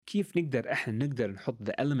كيف نقدر نحط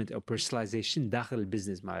the element of personalization داخل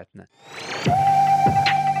البزنس مالتنا.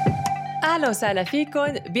 أهلا وسهلا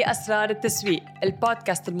فيكم بأسرار التسويق،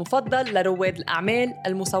 البودكاست المفضل لرواد الأعمال،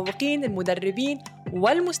 المسوقين، المدربين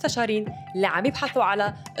والمستشارين اللي عم يبحثوا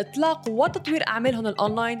على إطلاق وتطوير أعمالهم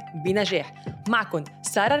الأونلاين بنجاح. معكم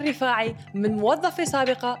سارة الرفاعي، من موظفة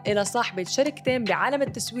سابقة إلى صاحبة شركتين بعالم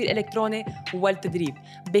التسويق الإلكتروني والتدريب.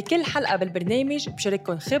 بكل حلقة بالبرنامج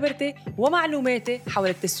بشارككم خبرتي ومعلوماتي حول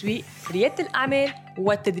التسويق، ريادة الأعمال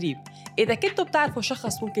والتدريب. إذا كنتوا بتعرفوا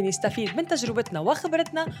شخص ممكن يستفيد من تجربتنا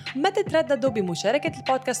وخبرتنا، ما تترددوا بمشاركة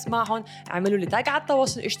البودكاست معهم. اعملوا لي تاج على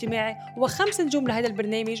التواصل الاجتماعي و5 نجوم لهذا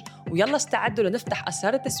البرنامج، ويلا استعدوا لنفتح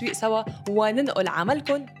أسرار التسويق سوا وننقل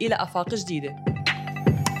عملكم إلى آفاق جديدة.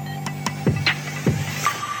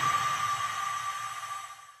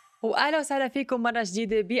 وأهلا وسهلا فيكم مرة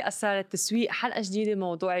جديدة بأسرار التسويق، حلقة جديدة،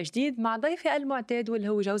 موضوع جديد مع ضيفي المعتاد واللي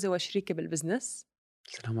هو جوزي وشريكي بالبزنس.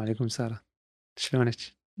 السلام عليكم سارة، شلونك؟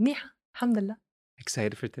 منيحة الحمد لله.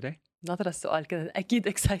 excited for today؟ ناطرة السؤال كده، أكيد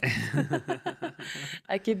excited.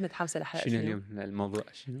 أكيد متحمسة لحلقة. شنو اليوم الموضوع؟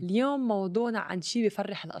 شنو اليوم موضوعنا عن شيء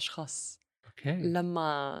بيفرح الأشخاص. اوكي.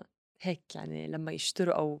 لما هيك يعني لما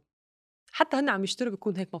يشتروا أو حتى هن عم يشتروا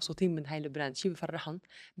بيكون هيك مبسوطين من هاي البراند، شيء بيفرحهم،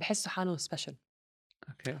 بحسوا حالهم سبيشل.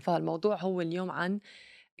 اوكي. فالموضوع هو اليوم عن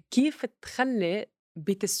كيف تخلي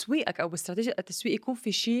بتسويقك أو باستراتيجية التسويق يكون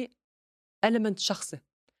في شيء element شخصي،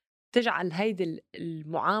 تجعل هيدي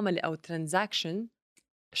المعاملة أو الترانزاكشن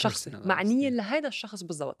شخصي، معنية لهيدا الشخص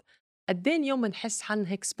بالضبط. قدين يوم بنحس حالنا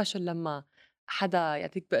هيك سبيشل لما حدا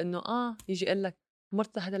يعطيك بأنه يجي يقول لك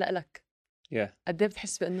مرتي هذا لإلك. قدين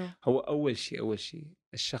بتحس بأنه هو أول شيء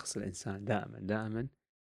الشخص الإنسان دائما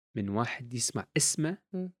من واحد يسمع اسمه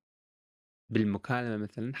بالمكالمة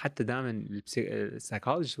مثلا، حتى دائما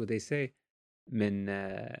السايكولوجيست what they say من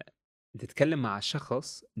تتكلم مع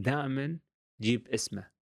الشخص دائما جيب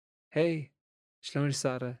اسمه. هاي شلونك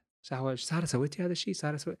سارة؟ سارة سويتي هذا الشيء؟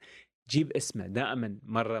 سارة جيب اسمه دائما،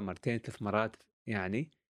 مرة مرتين 3 مرات،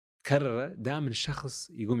 يعني كرره دائما، الشخص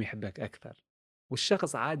يقوم يحبك أكثر.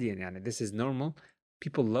 والشخص عاديا يعني this is normal,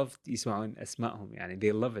 people love يسمعون أسمائهم، يعني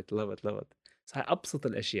they love it. هاي أبسط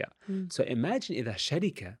الأشياء. so imagine إذا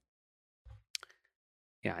شركة،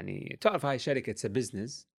 يعني تعرف هاي شركة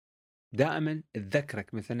business دائما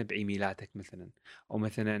تذكرك مثلا بإيميلاتك مثلا، أو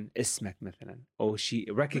مثلا اسمك مثلا، أو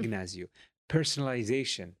شيء recognize you,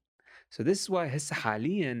 personalization. so this is why هسه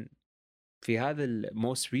حاليا في هذا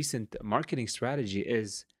most recent marketing strategy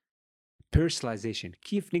is personalization.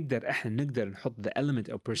 كيف نقدر نحط the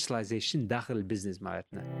element of personalization داخل البزنس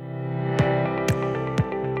مالتنا.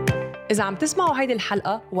 إذا عم تسمعوا هيدي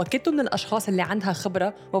الحلقة وكنتوا من الأشخاص اللي عندها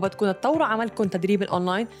خبرة وبدكم تطوروا عملكم تدريب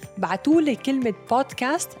الأونلاين، بعتولي كلمة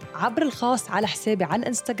بودكاست عبر الخاص على حسابي على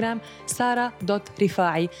الانستغرام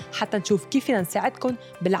sara.rifai حتى نشوف كيف فينا نساعدكم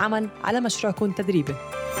بالعمل على مشروعكم التدريبي.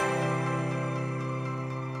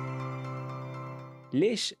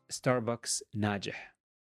 ليش ستاربكس ناجح؟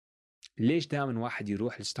 ليش دائما واحد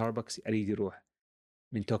يروح لستاربكس يريد يروح؟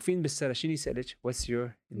 من توقفين بالسرة شنو يسألك what's your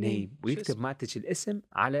name، ويكتب مالتك الاسم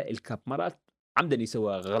على الكاب. مرات عمدا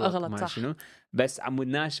يسوى غلط ما شنو، بس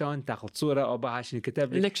عمودنا شلون تاخذ صورة أو بها شنو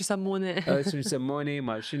كتب لك شو يسموني شنو يسموني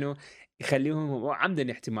ما شنو، يخليهم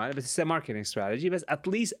عمدا احتمال، بس هسه ماركتينج استراتيجي، بس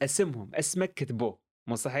اتليست اسمهم، اسمك كتبوه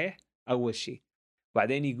مو صحيح أول شيء.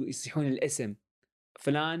 بعدين يصيحون الاسم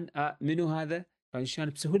فلان منو هذا، عشان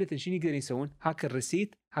بسهولة شنو يقدرون يسوون؟ هاك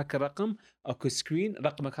الريسيت، هاك الرقم، اكو سكرين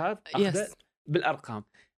رقمك هذا اخذه بالارقام.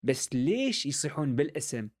 بس ليش يصيحون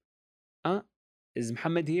بالاسم؟ از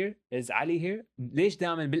محمد هير، از علي هير. ليش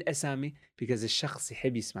دائما بالاسامي؟ because الشخص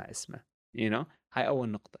يحب يسمع اسمه، هاي اول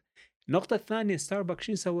نقطة. النقطة الثانية، ستاربكس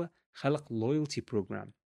شنو سوى؟ خلق لويالتي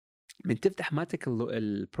بروجرام. من تفتح ماتك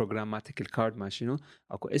البروجرام ماتك الكارد ما شنو،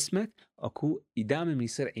 اكو اسمك، اكو دائما من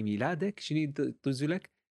يصير عيد ميلادك شنو يطوزوا لك؟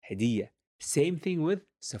 هدية. same thing with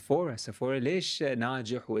Sephora. ليش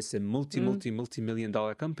ناجح واسم ملتي مليون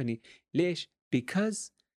دولار كمباني؟ ليش؟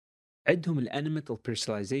 because عندهم الانيميتال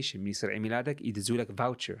بيرسوناليزيشن. من يصير عيد ميلادك يدزوا لك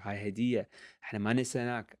فاوتشر، هاي هديه، احنا ما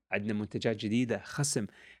نسيناك، عندنا منتجات جديده، خصم.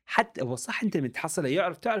 حتى هو صح انت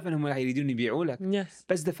متحصله تعرف انهم راح يريدون يبيعوا لك،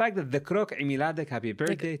 بس the fact that ذكروك عيد ميلادك، هابي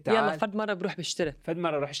بيرثدي، تعال يلا فد مره بروح بشتري،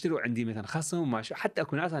 روح اشتري، وعندي مثلا خصم وما شو. حتى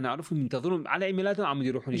اكو ناس انا اعرفهم ينتظرون على عيد ميلادهم عم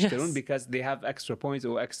يروحون يشترون because they have extra points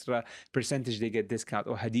or extra percentage they get discount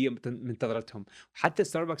او هديه منتظرتهم. حتى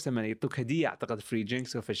ستاربكس لما يعطوك هديه اعتقد فري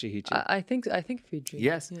درينكس او شيء هيك. I think free drink.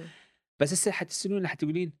 yes. بس هسه حتسألون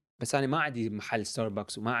حتقولين بس أنا ما عندي محل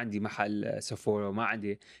ستاربكس وما عندي محل سفورا وما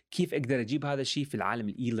عندي، كيف أقدر أجيب هذا الشيء في العالم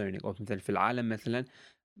الإي ليرنينج، أو مثلا في العالم مثلا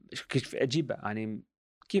كيف أجيبه؟ يعني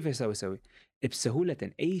كيف أسوي؟ بسهولة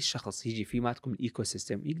أي شخص يجي في ماتكم الإيكو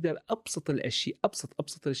سيستم يقدر أبسط الأشياء،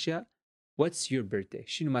 أبسط الأشياء. What's your birthday؟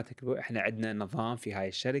 شنو ما تكتبوا. إحنا عندنا نظام في هاي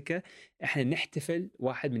الشركة، إحنا نحتفل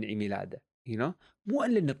واحد من عيد ميلاده، مو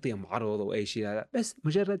إلا نعطيهم عرض أو أي شيء، لا بس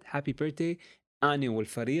مجرد happy birthday، أنا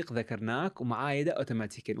والفريق ذكرناك ومعايدة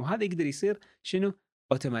أوتوماتيكيا. وهذا يقدر يصير شنو؟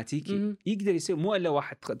 أوتوماتيكي. يقدر يصير مو إلا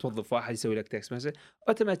واحد توظف واحد يسوي لك تكست مسج،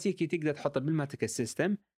 أوتوماتيكي تقدر تحطه بالماتيك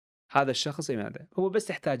السيستم. هذا الشخص ماذا هو بس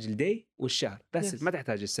تحتاج الدي والشهر بس، ما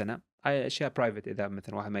تحتاج السنة. هاي أشياء برايفت، إذا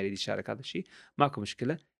مثلا واحد ما يريد يشارك هذا الشيء ماكو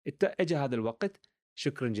مشكلة. اجى هذا الوقت،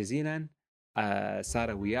 شكرا جزيلا،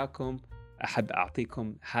 سارة وياكم، أحب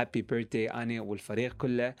أعطيكم هابي بيرثدي أنا والفريق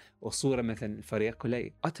كله، وصورة مثلا الفريق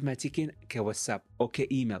كله أوتوماتيكيا كواتساب أو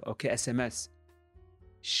كإيميل أو كSMS.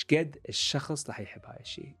 شقد الشخص راح يحب هاي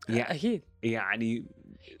الشيء أكيد. يعني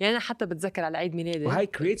أنا حتى بتذكر على عيد ميلادي، وهاي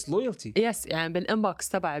creates loyalty. يس، يعني بالإنبوكس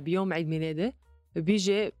تبعي بيوم عيد ميلادي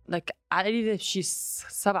بيجي لك على شيء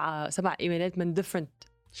 7 إيميلات من different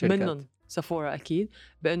شركات. منهم سافورا أكيد،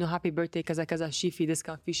 بأنه هابي بيرثدي كذا كذا، شيء في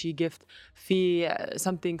ديسكاونت، في شيء gift، في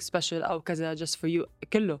something special أو كذا just for you،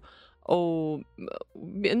 كله.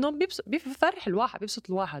 بأنه بيفرح الواحد، بيبسط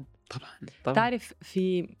الواحد. طبعا. تعرف،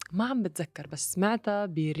 في ما عم بتذكر بس سمعتها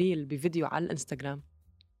بريل بفيديو على الانستغرام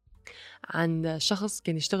عن شخص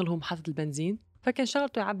كان يشتغل هو محطة البنزين، فكان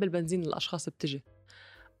شغلته يعبي البنزين للأشخاص بتجي،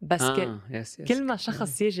 بس كل ما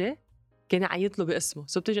شخص يجي كان يعيط له باسمه.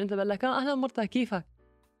 بتجي أنت بقول لك أهلا مرتا كيفك،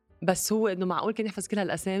 بس هو إنه معقول كان يحفظ كل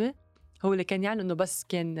هالأسامي؟ هو اللي كان يعني إنه بس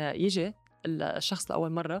كان يجي الشخص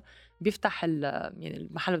لأول مرة بيفتح يعني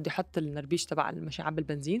المحل بده يحط النربيش تبع المشي عبي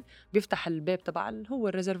البنزين، بيفتح الباب تبع هو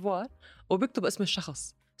الريزرفوار وبيكتب اسم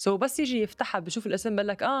الشخص. بس يجي يفتحها بشوف الاسم بقول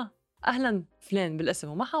لك أهلا فلان بالاسم،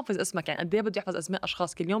 وما حافظ اسمك. يعني قد ايه بده يحفظ اسماء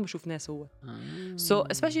اشخاص؟ كل يوم بشوف ناس هو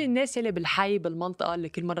especially الناس اللي بالحي بالمنطقه اللي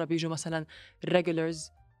كل مره بيجوا مثلا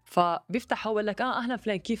الريجولرز، فبيفتح هو بقول لك اهلا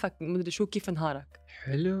فلان كيفك، مدري شو، كيف نهارك.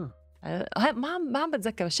 حلو. هاي ما عم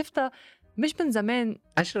بتذكر، بس شفتها مش من زمان.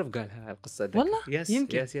 أشرف قالها القصة دي والله.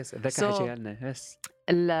 يمكن يس ذكر حكي لنا. يس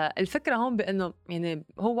الفكره هون بانه يعني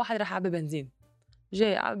هو واحد راح يعبي بنزين،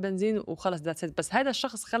 جاي عبي بنزين وخلص ذاتس ات. بس هذا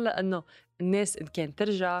الشخص خلى انه الناس ان كان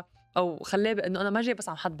ترجع، او خلاه بانه انا ما جاي بس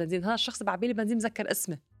عم حط بنزين، هذا الشخص بعبي لي بنزين مذكر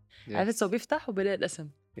اسمه. عرفت؟ بيفتح وبلاقي الاسم.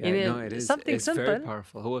 يعني something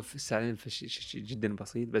simple. هو فعلا شيء جدا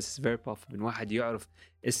بسيط، بس very powerful. من واحد يعرف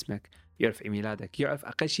اسمك، يعرف ميلادك، يعرف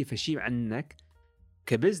اقل شيء فشيء عنك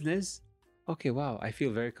كبزنس. Okay, wow, I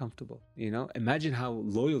feel very comfortable. Imagine how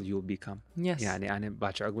loyal you'll become. Yes. يعني أنا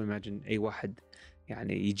باكر أقول imagine أي واحد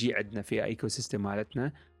يعني يجي عندنا في ecosystem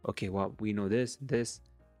مالتنا. Okay, wow, we know this.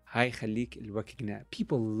 هاي خليك recognize.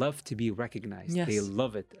 People love to be recognized. Yes. They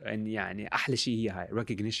love it. يعني أحلى شيء هي هاي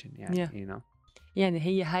recognition. يعني يعني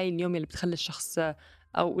هي هاي اليوم اللي بتخلي الشخص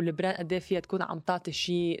أو البراند قد ايه فيها تكون عم تعطي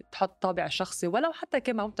شيء، تحط طابع شخصي، ولو حتى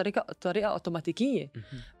كمان بطريقة أوتوماتيكية،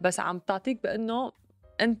 بس عم تعطيك بأنه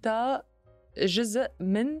أنت جزء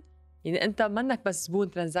من، يعني أنت منك بس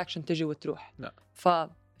زبون ترانزاكشن تجي وتروح. لا.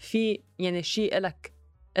 ففي يعني شيء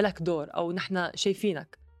إلك دور، أو نحن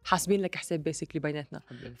شايفينك حاسبين لك حساب بيسكلي بيناتنا.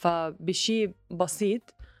 فبشيء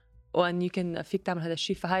بسيط وأن يمكن فيك تعمل هذا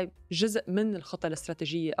الشيء، فهاي جزء من الخطة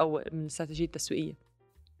الاستراتيجية أو من الاستراتيجية التسويقية.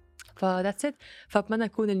 فذاتس إت. فبتمنى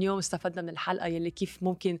نكون اليوم استفدنا من الحلقة يلي كيف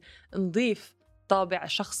ممكن نضيف طابع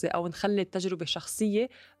شخصي أو نخلي التجربة شخصية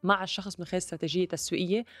مع الشخص من خلال استراتيجية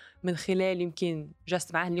تسويقية، من خلال يمكن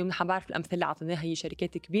جست معاه اليوم. نحن بعرف الأمثلة اللي عطيناها هي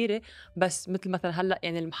شركات كبيرة، بس مثل مثلا هلأ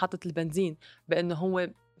يعني محطة البنزين، بأنه هو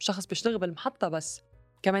شخص بيشتغل بالمحطة بس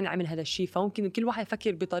كمان عمل هذا الشيء. فممكن كل واحد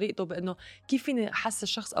يفكر بطريقته بأنه كيف فيني أحس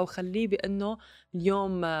الشخص أو خليه بأنه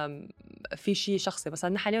اليوم في شيء شخصي. مثلا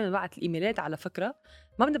نحن اليوم نبعت الإيميلات، على فكرة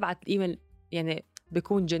ما بنبعت الإيميل يعني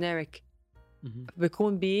بيكون جينيريك،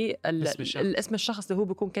 بيكون بالاسم الشخص اللي هو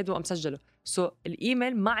بيكون كاتبه ومسجله.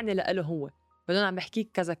 الإيميل معني له هو، بدون عم بحكيك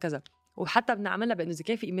كذا كذا. وحتى بنعملها بأنه إذا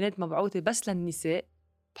كان في إيميلات مبعوثة بس للنساء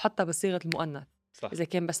بحطها بصيغة المؤنث، إذا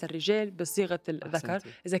كان بس الرجال بصيغة الذكر،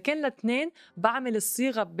 إذا كان الاثنين بعمل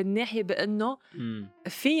الصيغة بالناحية بأنه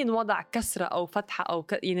في نوضع كسرة أو فتحة أو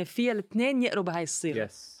يعني فيها الاثنين يقروا بهاي الصيغة.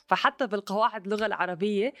 فحتى بالقواعد اللغة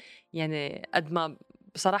العربية يعني قد ما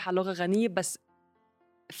بصراحة لغة غنية، بس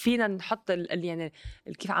فينا نحط يعني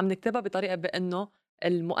كيف عم نكتبها بطريقة بأنه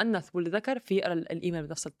المؤنث والذكر في يقرأ الإيميل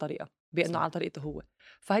بنفس الطريقة، بأنه على طريقته هو.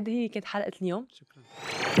 فهذه هي كانت حلقة اليوم.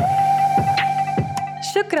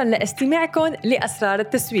 شكراً لاستماعكم لأسرار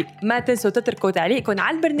التسويق. ما تنسوا تتركوا تعليقكم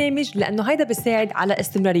على البرنامج، لأنه هيدا بيساعد على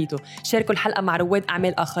استمراريته. شاركوا الحلقة مع رواد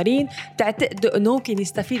أعمال آخرين تعتقدوا أنه ممكن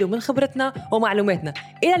يستفيدوا من خبرتنا ومعلوماتنا.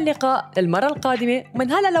 إلى اللقاء المرة القادمة،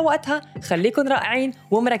 ومن هلا لوقتها خليكن رائعين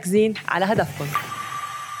ومركزين على هدفكم.